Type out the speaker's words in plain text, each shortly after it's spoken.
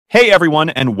Hey everyone,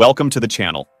 and welcome to the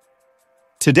channel.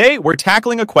 Today, we're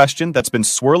tackling a question that's been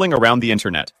swirling around the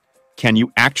internet. Can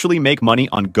you actually make money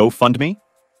on GoFundMe?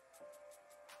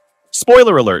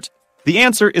 Spoiler alert, the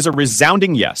answer is a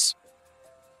resounding yes.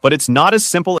 But it's not as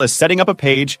simple as setting up a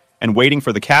page and waiting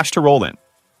for the cash to roll in.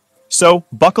 So,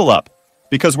 buckle up,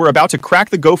 because we're about to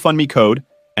crack the GoFundMe code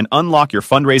and unlock your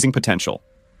fundraising potential.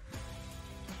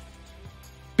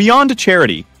 Beyond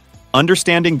charity,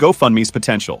 understanding GoFundMe's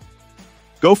potential.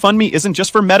 GoFundMe isn't just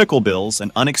for medical bills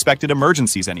and unexpected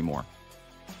emergencies anymore.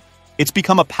 It's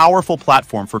become a powerful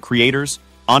platform for creators,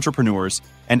 entrepreneurs,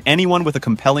 and anyone with a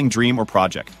compelling dream or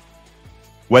project.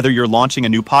 Whether you're launching a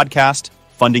new podcast,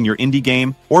 funding your indie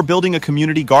game, or building a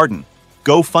community garden,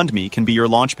 GoFundMe can be your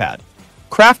launchpad.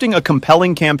 Crafting a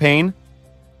compelling campaign?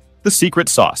 The secret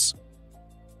sauce.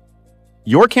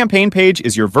 Your campaign page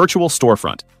is your virtual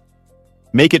storefront.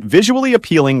 Make it visually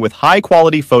appealing with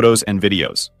high-quality photos and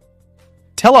videos.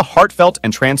 Tell a heartfelt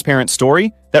and transparent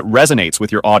story that resonates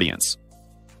with your audience.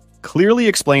 Clearly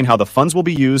explain how the funds will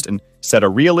be used and set a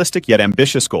realistic yet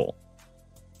ambitious goal.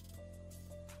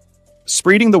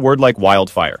 Spreading the word like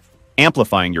wildfire,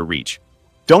 amplifying your reach.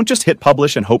 Don't just hit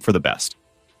publish and hope for the best.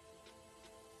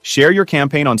 Share your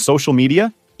campaign on social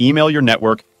media, email your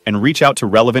network, and reach out to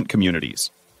relevant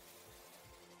communities.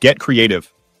 Get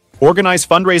creative. Organize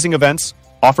fundraising events,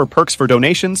 offer perks for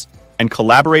donations, and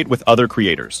collaborate with other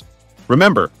creators.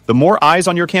 Remember, the more eyes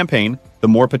on your campaign, the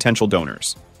more potential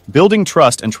donors. Building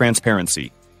trust and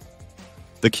transparency.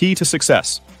 The key to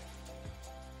success.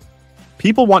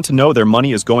 People want to know their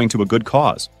money is going to a good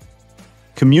cause.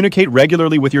 Communicate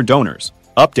regularly with your donors,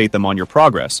 update them on your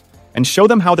progress, and show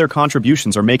them how their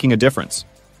contributions are making a difference.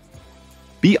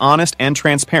 Be honest and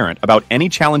transparent about any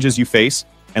challenges you face,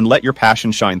 and let your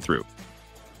passion shine through.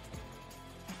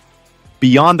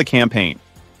 Beyond the campaign,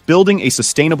 building a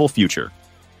sustainable future.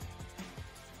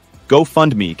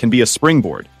 GoFundMe can be a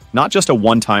springboard, not just a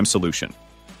one-time solution.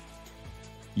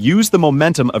 Use the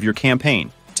momentum of your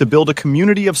campaign to build a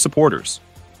community of supporters.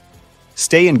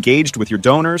 Stay engaged with your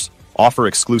donors, offer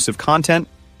exclusive content,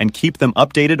 and keep them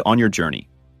updated on your journey.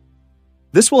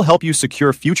 This will help you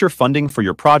secure future funding for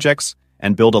your projects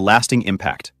and build a lasting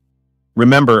impact.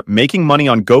 Remember, making money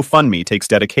on GoFundMe takes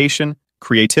dedication,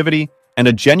 creativity, and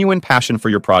a genuine passion for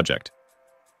your project.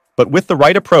 But with the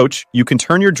right approach, you can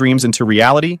turn your dreams into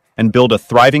reality and build a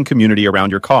thriving community around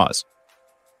your cause.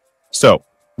 So,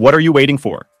 what are you waiting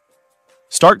for?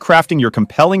 Start crafting your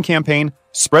compelling campaign,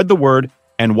 spread the word,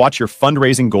 and watch your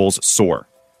fundraising goals soar.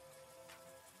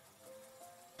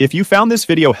 If you found this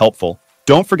video helpful,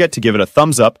 don't forget to give it a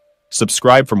thumbs up,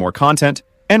 subscribe for more content,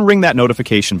 and ring that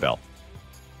notification bell.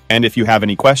 And if you have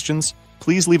any questions,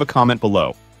 please leave a comment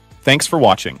below. Thanks for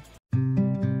watching.